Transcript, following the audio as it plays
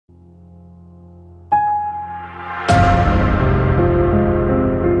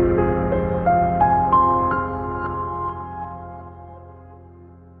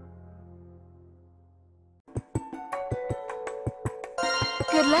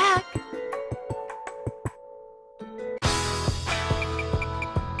back.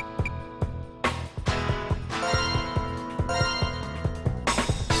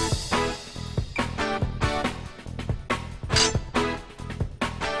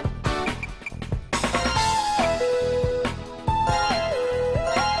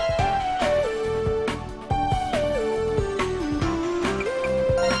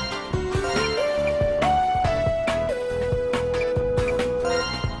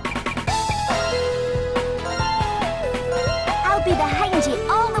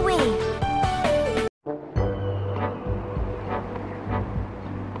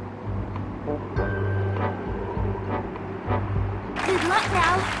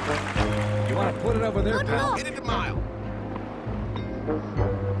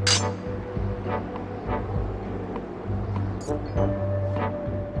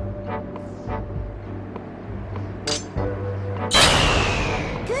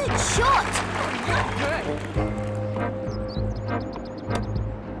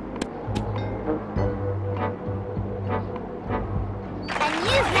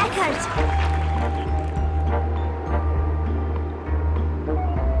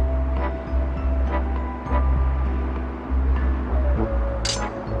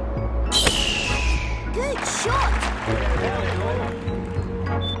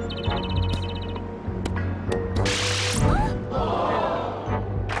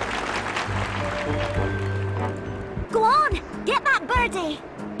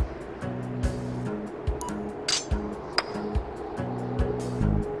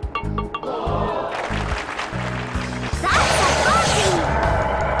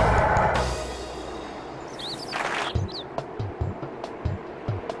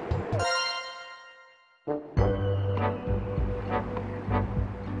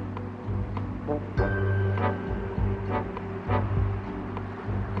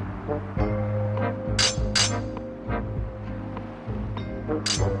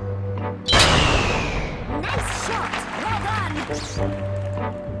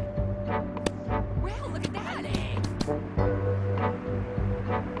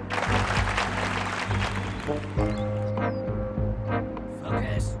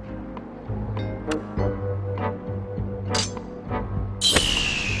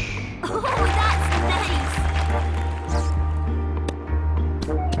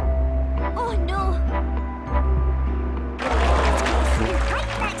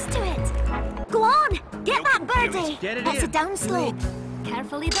 Get it That's in. a downslope.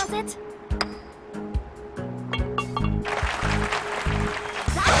 Carefully does it.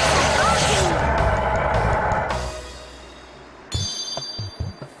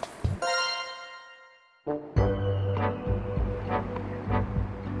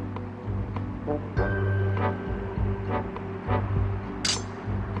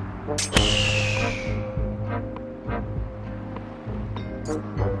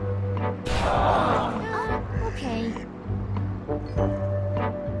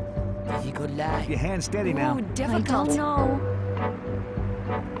 Your hand steady now. Ooh, difficult. I don't know.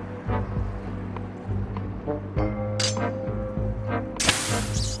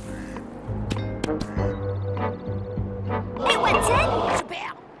 It went in.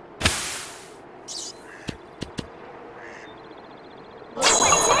 Shabam.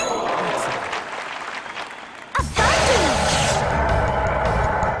 It went in. A birdie.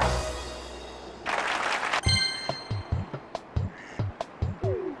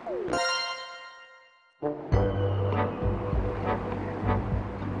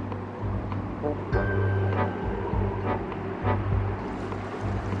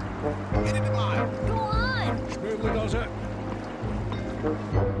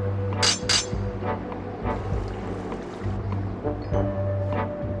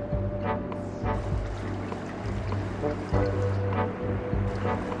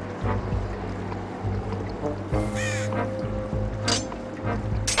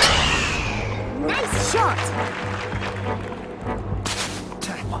 Nice shot!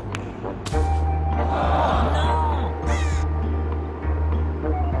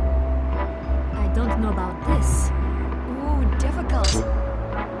 I don't know about this. Ooh, difficult.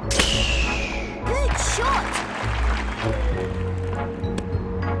 Good shot!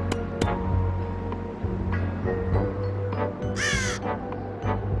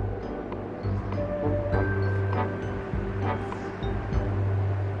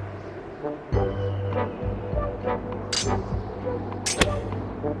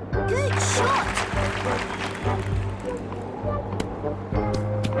 Good shot!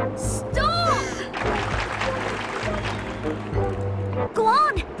 Stop! Go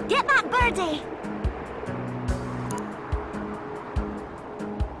on! Get that birdie!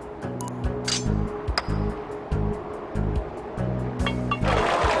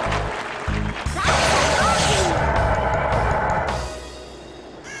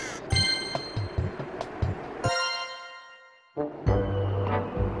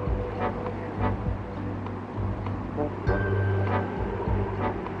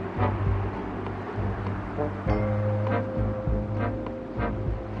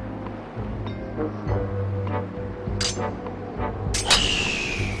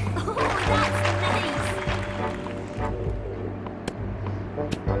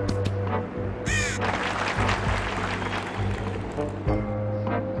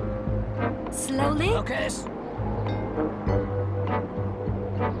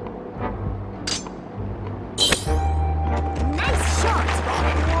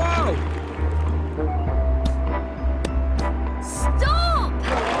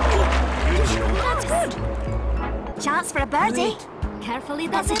 Chance for a birdie. Carefully,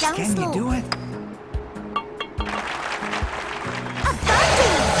 That's that's a it. down Can slope. you do it? A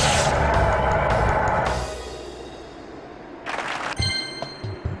birdie!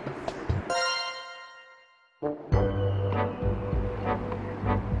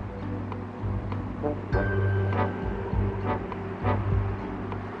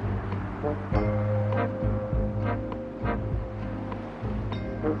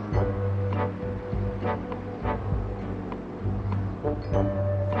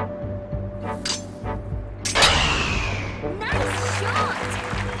 Nice shot!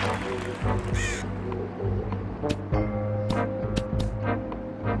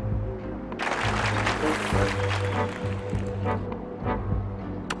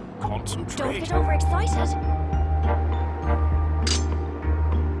 Don't Concentrate. get overexcited.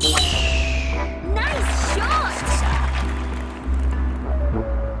 Nice shot!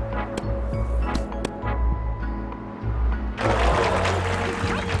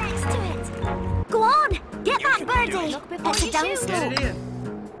 Right next to it. Go on, get that birdie. Look before It's a you down shoot. slope. Get it in.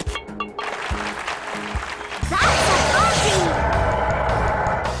 That's a birdie.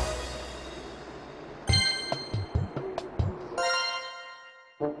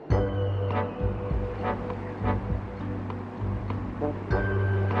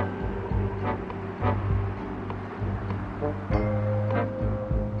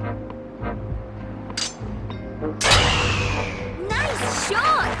 Nice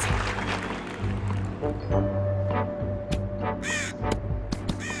shot!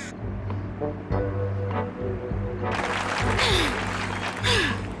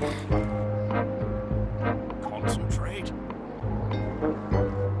 Concentrate.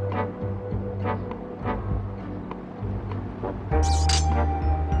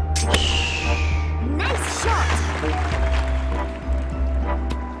 Nice shot!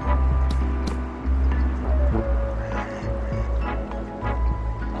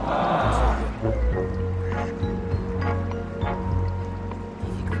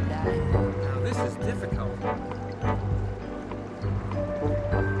 Now this is difficult.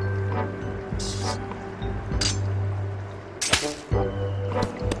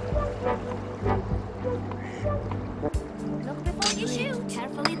 Look before you shoot.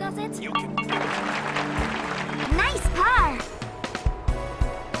 Carefully, does it. You can do it. Nice par!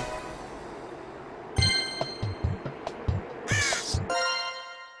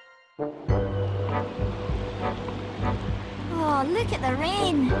 Oh, look at the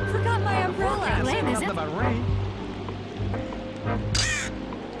rain! Forgot my umbrella. Rain, is Nothing it? but rain.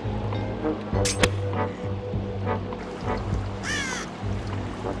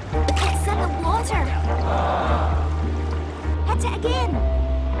 It's in the water! Hit it again!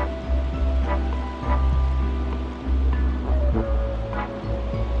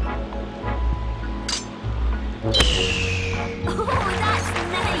 Oh, that's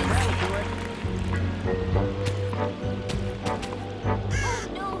nice! Oh,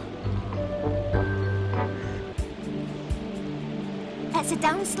 no! It's a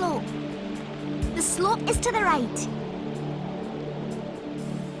down slope. The slope is to the right.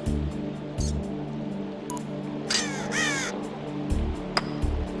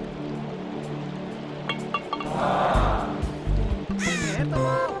 Can you hit the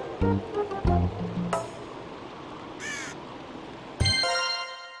ball?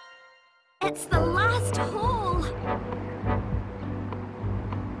 It's the last hole.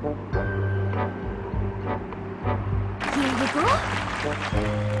 Here we go.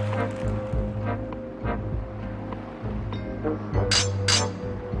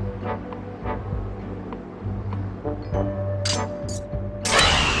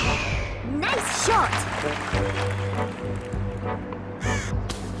 Nice shot.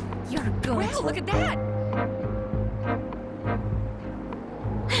 You're good. Wow, look at that.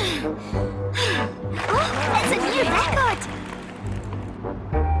 Oh, it's a new record.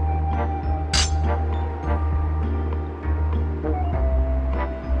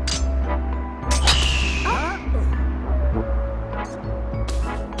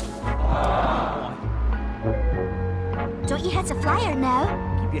 Don't you hit a flyer now?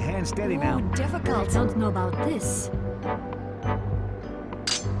 Keep your hand steady now. Oh, difficult. I don't know about this.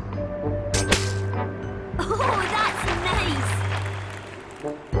 Oh, that's nice.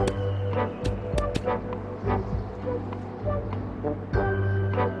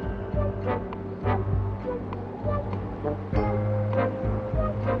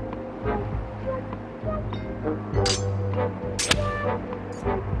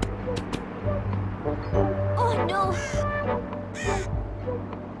 Oh no.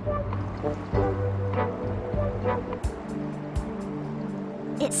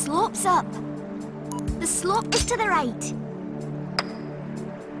 It slopes up. The slope is to the right.